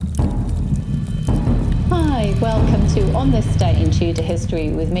Welcome to On This Day in Tudor History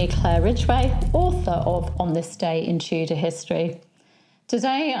with me, Claire Ridgway, author of On This Day in Tudor History.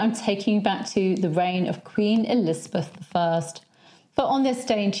 Today I'm taking you back to the reign of Queen Elizabeth I. For On This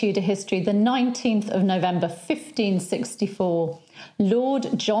Day in Tudor History, the 19th of November 1564,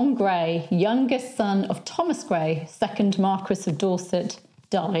 Lord John Grey, youngest son of Thomas Grey, 2nd Marquis of Dorset,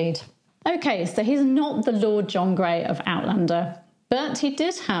 died. Okay, so he's not the Lord John Grey of Outlander, but he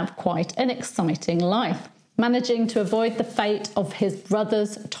did have quite an exciting life, managing to avoid the fate of his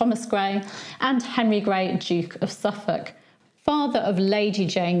brothers Thomas Grey and Henry Grey, Duke of Suffolk, father of Lady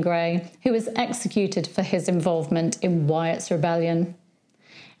Jane Grey, who was executed for his involvement in Wyatt's rebellion.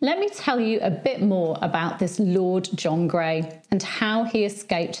 Let me tell you a bit more about this Lord John Grey and how he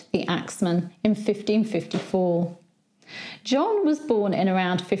escaped the Axemen in 1554. John was born in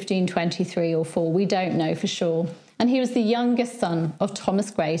around 1523 or 4, we don't know for sure, and he was the youngest son of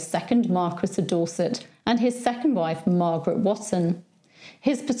Thomas Grey, 2nd Marquis of Dorset, and his second wife, Margaret Wotton.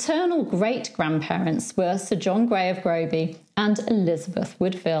 His paternal great-grandparents were Sir John Grey of Groby and Elizabeth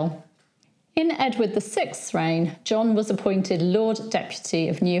Woodville. In Edward VI's reign, John was appointed Lord Deputy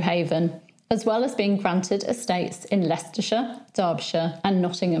of Newhaven, as well as being granted estates in Leicestershire, Derbyshire and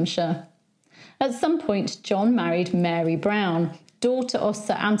Nottinghamshire. At some point, John married Mary Brown, daughter of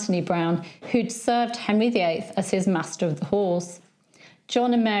Sir Anthony Brown, who'd served Henry VIII as his master of the horse.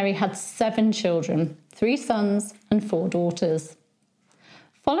 John and Mary had 7 children, 3 sons and 4 daughters.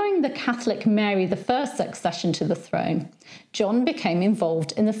 Following the Catholic Mary I's accession to the throne, John became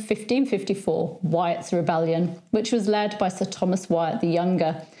involved in the 1554 Wyatt's Rebellion, which was led by Sir Thomas Wyatt the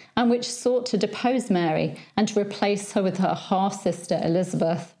Younger, and which sought to depose Mary and to replace her with her half-sister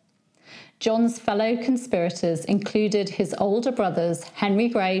Elizabeth. John's fellow conspirators included his older brothers Henry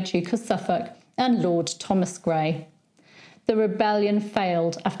Grey, Duke of Suffolk, and Lord Thomas Grey. The rebellion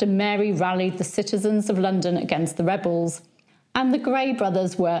failed after Mary rallied the citizens of London against the rebels, and the Grey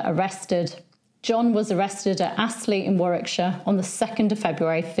brothers were arrested. John was arrested at Astley in Warwickshire on the 2nd of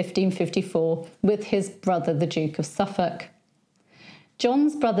February 1554 with his brother the Duke of Suffolk.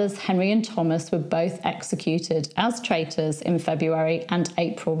 John's brothers Henry and Thomas were both executed as traitors in February and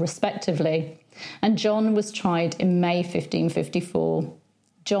April respectively, and John was tried in May 1554.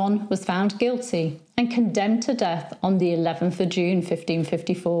 John was found guilty and condemned to death on the 11th of June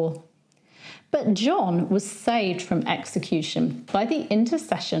 1554. But John was saved from execution by the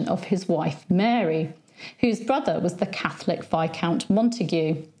intercession of his wife Mary, whose brother was the Catholic Viscount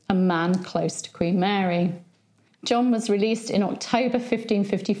Montague, a man close to Queen Mary. John was released in October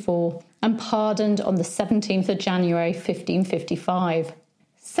 1554 and pardoned on the 17th of January 1555.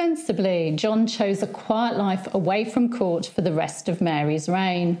 Sensibly, John chose a quiet life away from court for the rest of Mary's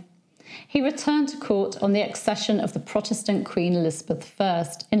reign. He returned to court on the accession of the Protestant Queen Elizabeth I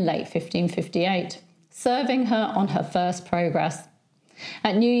in late 1558, serving her on her first progress.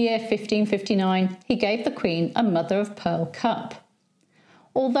 At New Year 1559, he gave the Queen a mother-of-pearl cup.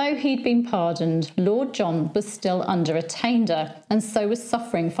 Although he'd been pardoned, Lord John was still under attainder and so was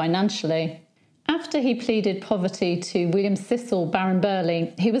suffering financially. After he pleaded poverty to William Cecil, Baron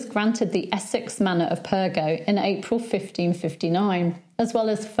Burghley, he was granted the Essex Manor of Pyrgo in April 1559, as well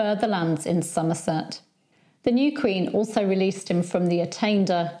as further lands in Somerset. The new Queen also released him from the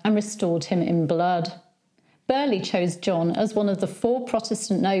attainder and restored him in blood. Burghley chose John as one of the 4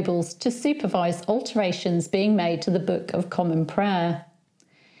 Protestant nobles to supervise alterations being made to the Book of Common Prayer.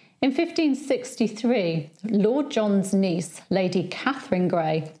 In 1563, Lord John's niece, Lady Catherine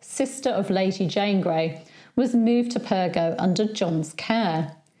Grey, sister of Lady Jane Grey, was moved to Pyrgo under John's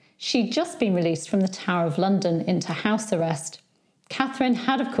care. She'd just been released from the Tower of London into house arrest. Catherine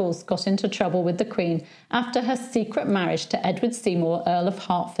had, of course, got into trouble with the Queen after her secret marriage to Edward Seymour, Earl of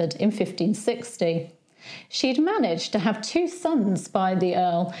Hertford, in 1560. She'd managed to have 2 sons by the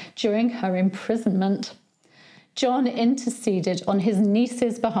Earl during her imprisonment. John interceded on his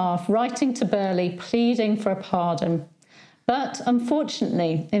niece's behalf, writing to Burghley pleading for a pardon. But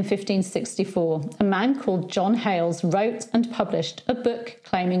unfortunately, in 1564, a man called John Hales wrote and published a book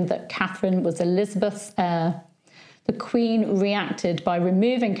claiming that Catherine was Elizabeth's heir. The Queen reacted by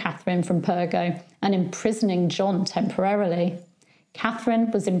removing Catherine from Pyrgo and imprisoning John temporarily.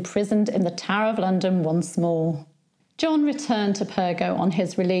 Catherine was imprisoned in the Tower of London once more. John returned to Pyrgo on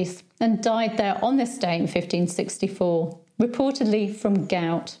his release and died there on this day in 1564, reportedly from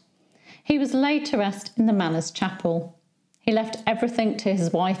gout. He was laid to rest in the Manor's chapel. He left everything to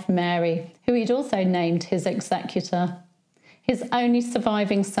his wife Mary, who he'd also named his executor. His only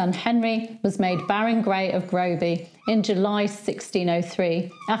surviving son Henry was made Baron Grey of Groby in July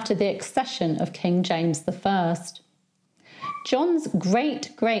 1603 after the accession of King James I. John's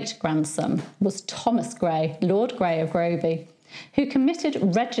great-great-grandson was Thomas Grey, Lord Grey of Groby, who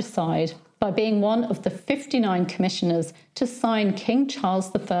committed regicide by being one of the 59 commissioners to sign King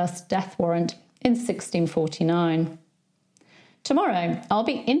Charles I's death warrant in 1649. Tomorrow, I'll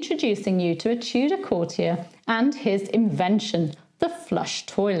be introducing you to a Tudor courtier and his invention, the flush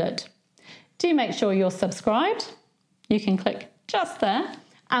toilet. Do make sure you're subscribed. You can click just there,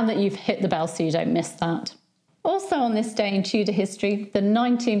 and that you've hit the bell so you don't miss that. Also on this day in Tudor history, the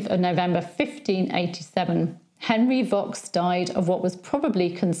 19th of November 1587, Henry Vaux died of what was probably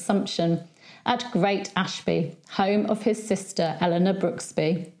consumption at Great Ashby, home of his sister Eleanor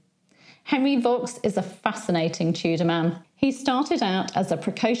Brooksby. Henry Vaux is a fascinating Tudor man. He started out as a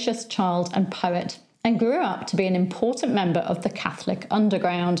precocious child and poet and grew up to be an important member of the Catholic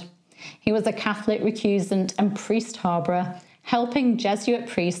underground. He was a Catholic recusant and priest harbourer, helping Jesuit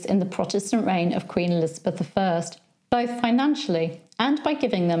priests in the Protestant reign of Queen Elizabeth I, both financially and by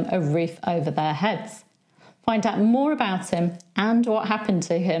giving them a roof over their heads. Find out more about him and what happened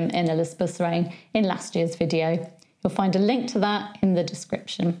to him in Elizabeth's reign in last year's video. You'll find a link to that in the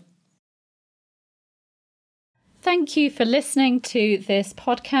description. Thank you for listening to this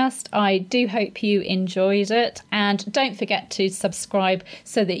podcast. I do hope you enjoyed it, and don't forget to subscribe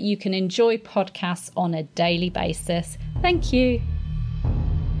so that you can enjoy podcasts on a daily basis. Thank you.